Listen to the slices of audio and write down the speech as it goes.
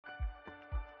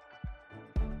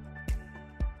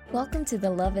Welcome to the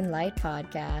Love and Light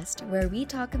podcast, where we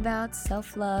talk about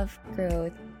self-love,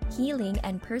 growth, healing,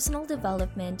 and personal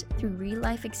development through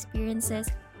real-life experiences,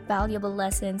 valuable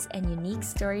lessons, and unique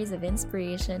stories of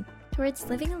inspiration towards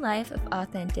living a life of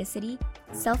authenticity,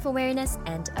 self-awareness,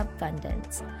 and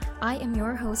abundance. I am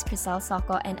your host, Crisel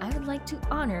Soko, and I would like to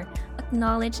honor,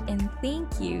 acknowledge, and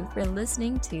thank you for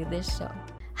listening to this show.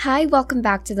 Hi, welcome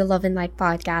back to the Love and Light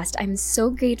podcast. I'm so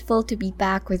grateful to be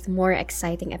back with more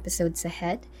exciting episodes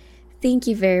ahead. Thank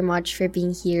you very much for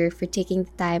being here, for taking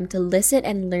the time to listen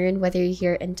and learn, whether you're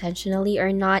here intentionally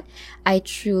or not. I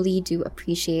truly do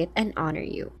appreciate and honor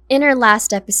you. In our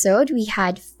last episode, we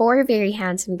had 4 very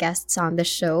handsome guests on the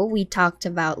show. We talked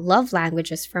about love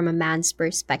languages from a man's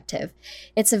perspective.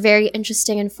 It's a very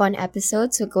interesting and fun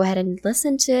episode, so go ahead and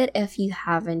listen to it if you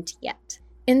haven't yet.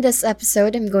 In this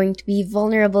episode, I'm going to be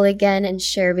vulnerable again and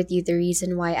share with you the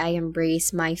reason why I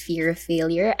embrace my fear of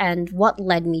failure and what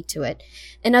led me to it.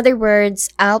 In other words,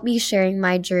 I'll be sharing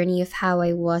my journey of how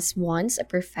I was once a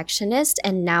perfectionist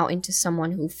and now into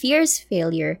someone who fears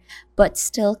failure but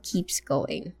still keeps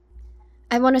going.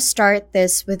 I want to start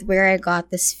this with where I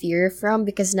got this fear from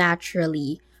because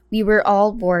naturally, we were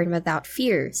all born without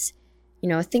fears.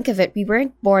 Think of it, we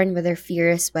weren't born with our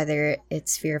fears, whether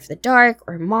it's fear of the dark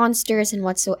or monsters and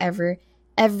whatsoever.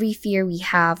 Every fear we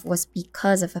have was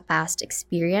because of a past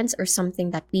experience or something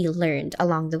that we learned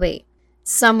along the way.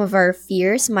 Some of our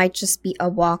fears might just be a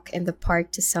walk in the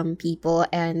park to some people,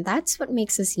 and that's what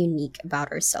makes us unique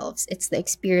about ourselves. It's the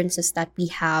experiences that we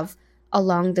have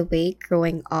along the way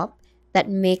growing up that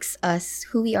makes us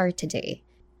who we are today.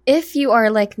 If you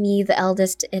are like me, the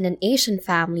eldest in an Asian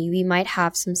family, we might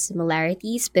have some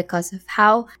similarities because of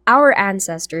how our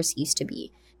ancestors used to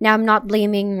be. Now, I'm not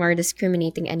blaming or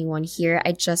discriminating anyone here.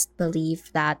 I just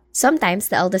believe that sometimes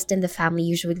the eldest in the family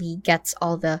usually gets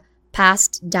all the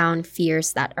passed down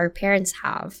fears that our parents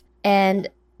have. And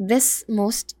this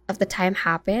most of the time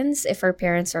happens if our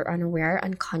parents are unaware,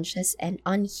 unconscious, and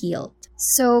unhealed.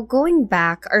 So going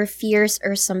back, our fears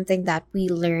are something that we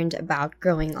learned about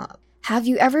growing up. Have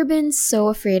you ever been so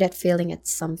afraid at failing at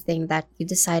something that you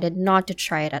decided not to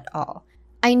try it at all?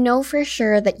 I know for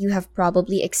sure that you have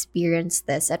probably experienced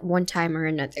this at one time or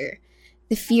another.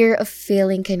 The fear of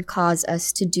failing can cause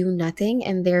us to do nothing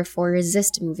and therefore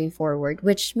resist moving forward,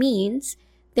 which means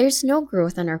there's no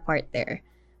growth on our part there.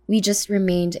 We just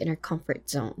remained in our comfort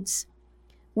zones.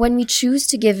 When we choose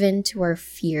to give in to our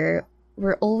fear,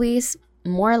 we're always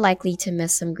more likely to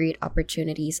miss some great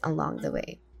opportunities along the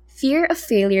way. Fear of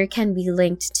failure can be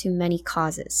linked to many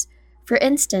causes. For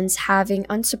instance, having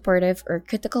unsupportive or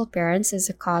critical parents is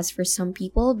a cause for some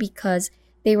people because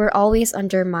they were always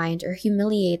undermined or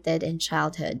humiliated in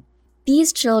childhood.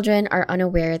 These children are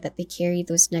unaware that they carry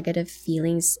those negative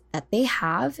feelings that they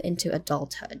have into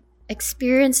adulthood.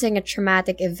 Experiencing a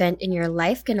traumatic event in your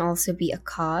life can also be a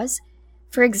cause.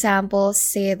 For example,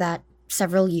 say that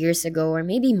several years ago or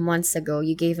maybe months ago,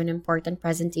 you gave an important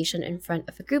presentation in front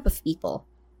of a group of people,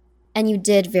 and you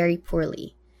did very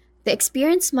poorly. The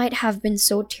experience might have been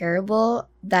so terrible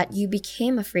that you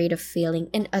became afraid of failing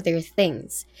in other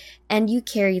things, and you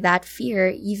carry that fear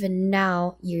even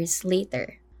now, years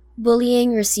later.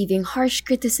 Bullying, receiving harsh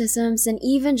criticisms, and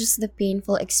even just the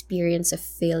painful experience of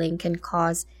failing can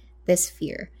cause this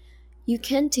fear. You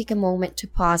can take a moment to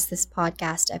pause this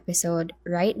podcast episode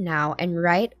right now and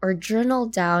write or journal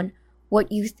down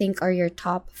what you think are your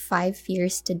top 5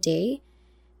 fears today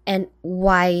and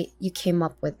why you came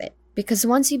up with it. Because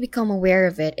once you become aware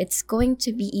of it, it's going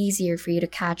to be easier for you to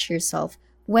catch yourself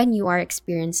when you are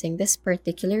experiencing this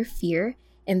particular fear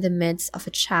in the midst of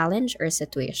a challenge or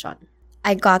situation.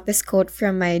 I got this quote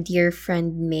from my dear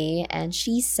friend May, and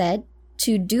she said,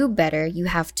 "To do better, you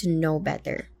have to know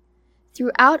better."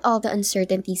 Throughout all the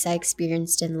uncertainties I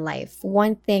experienced in life,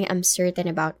 one thing I'm certain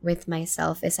about with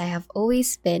myself is I have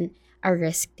always been a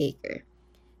risk taker.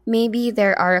 Maybe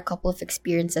there are a couple of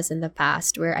experiences in the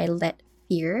past where I let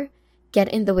fear get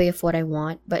in the way of what I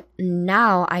want, but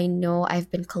now I know I've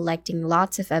been collecting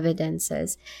lots of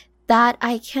evidences that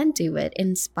I can do it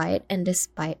in spite and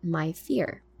despite my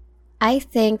fear. I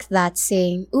think that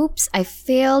saying, "Oops, I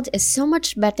failed," is so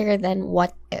much better than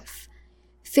 "what if."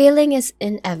 Failing is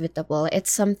inevitable.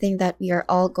 It's something that we are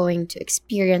all going to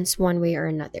experience one way or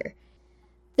another.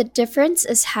 The difference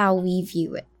is how we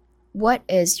view it. What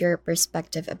is your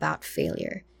perspective about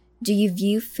failure? Do you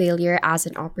view failure as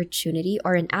an opportunity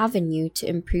or an avenue to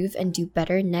improve and do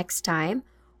better next time?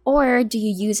 Or do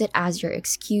you use it as your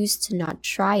excuse to not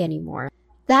try anymore?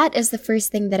 That is the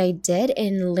first thing that I did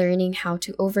in learning how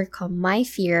to overcome my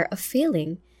fear of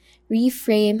failing.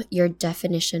 Reframe your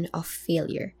definition of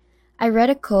failure. I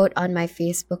read a quote on my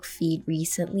Facebook feed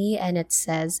recently, and it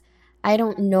says, "I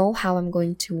don't know how I'm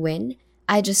going to win.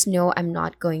 I just know I'm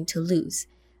not going to lose.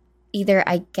 Either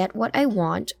I get what I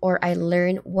want or I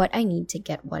learn what I need to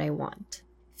get what I want."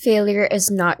 Failure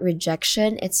is not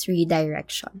rejection, it's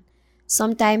redirection.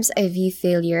 Sometimes I view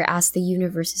failure as the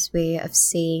universe's way of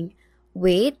saying,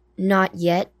 "Wait, not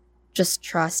yet, just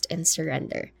trust and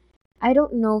surrender." I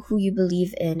don't know who you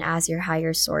believe in as your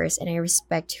higher source, and I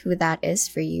respect who that is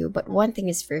for you, but one thing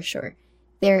is for sure.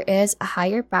 There is a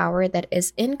higher power that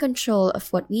is in control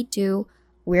of what we do,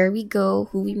 where we go,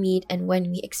 who we meet, and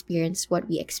when we experience what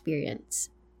we experience.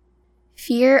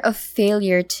 Fear of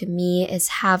failure to me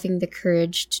is having the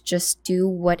courage to just do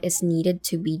what is needed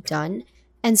to be done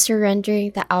and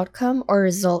surrendering the outcome or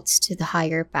results to the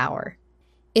higher power.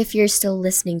 If you're still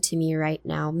listening to me right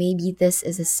now, maybe this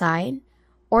is a sign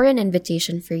or an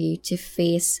invitation for you to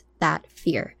face that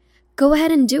fear. Go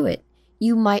ahead and do it.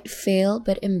 You might fail,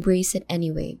 but embrace it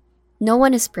anyway. No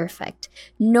one is perfect.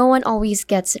 No one always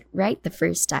gets it right the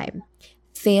first time.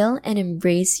 Fail and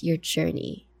embrace your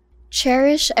journey.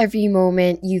 Cherish every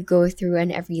moment you go through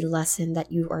and every lesson that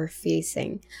you are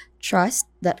facing. Trust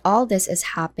that all this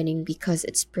is happening because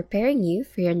it's preparing you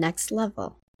for your next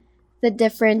level. The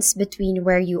difference between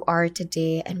where you are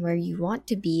today and where you want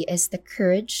to be is the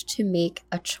courage to make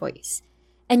a choice.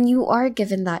 And you are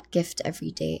given that gift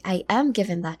every day. I am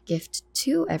given that gift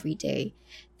too every day.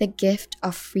 The gift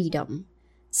of freedom.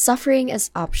 Suffering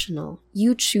is optional.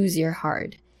 You choose your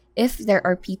heart. If there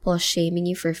are people shaming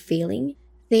you for failing,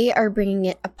 they are bringing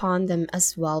it upon them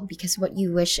as well, because what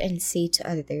you wish and say to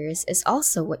others is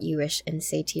also what you wish and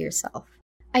say to yourself.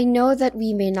 I know that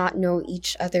we may not know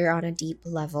each other on a deep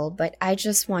level, but I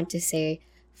just want to say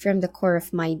from the core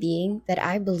of my being that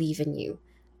I believe in you.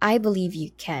 I believe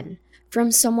you can. From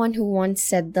someone who once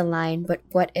said the line, "But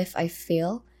what if I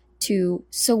fail?" to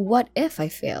 "So what if I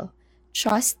fail?"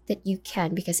 Trust that you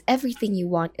can, because everything you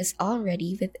want is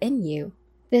already within you.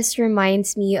 This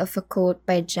reminds me of a quote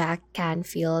by Jack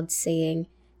Canfield saying,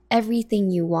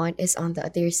 "Everything you want is on the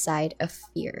other side of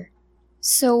fear."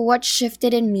 So what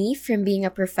shifted in me from being a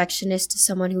perfectionist to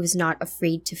someone who is not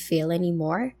afraid to fail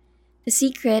anymore? The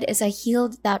secret is I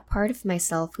healed that part of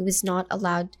myself who is not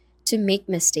allowed to make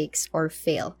mistakes or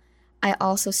fail. I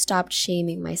also stopped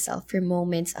shaming myself for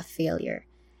moments of failure.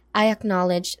 I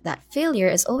acknowledged that failure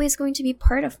is always going to be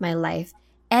part of my life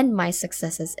and my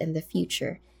successes in the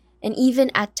future. And even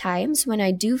at times when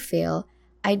I do fail,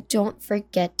 I don't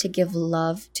forget to give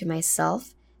love to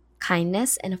myself,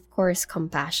 kindness, and of course,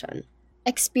 compassion.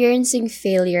 Experiencing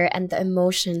failure and the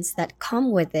emotions that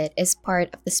come with it is part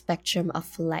of the spectrum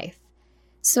of life.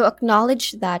 So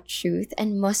acknowledge that truth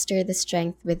and muster the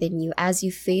strength within you as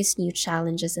you face new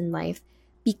challenges in life,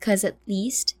 because at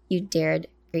least you dared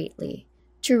greatly.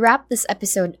 To wrap this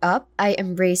episode up, I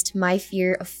embraced my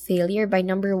fear of failure by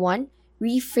number 1,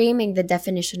 reframing the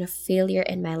definition of failure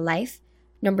in my life.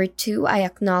 Number 2, I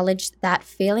acknowledged that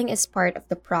failing is part of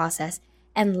the process.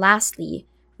 And lastly,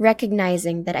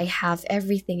 recognizing that I have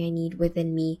everything I need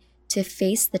within me to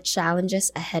face the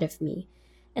challenges ahead of me.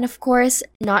 And of course,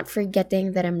 not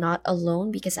forgetting that I'm not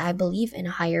alone, because I believe in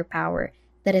a higher power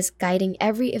that is guiding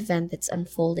every event that's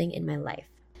unfolding in my life.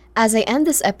 As I end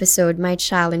this episode, my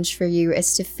challenge for you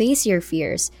is to face your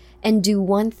fears and do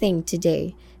one thing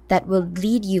today that will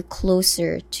lead you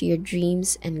closer to your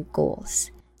dreams and goals.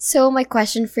 So my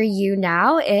question for you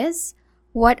now is,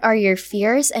 what are your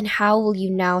fears and how will you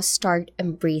now start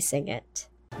embracing it?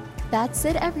 That's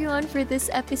it, everyone, for this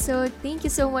episode. Thank you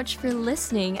so much for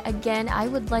listening. Again, I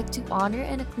would like to honor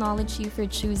and acknowledge you for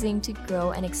choosing to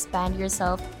grow and expand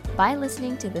yourself by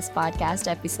listening to this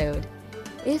podcast episode.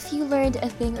 If you learned a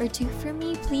thing or two from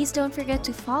me, please don't forget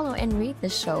to follow and rate the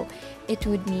show. It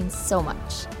would mean so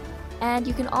much. And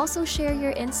you can also share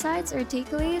your insights or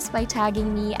takeaways by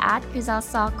tagging me at Crizel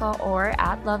Saka or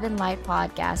at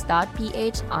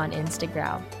loveandlightpodcast.ph on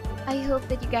Instagram. I hope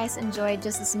that you guys enjoyed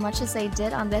just as much as I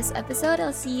did on this episode.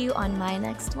 I'll see you on my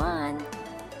next one.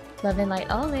 Love and light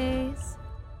always.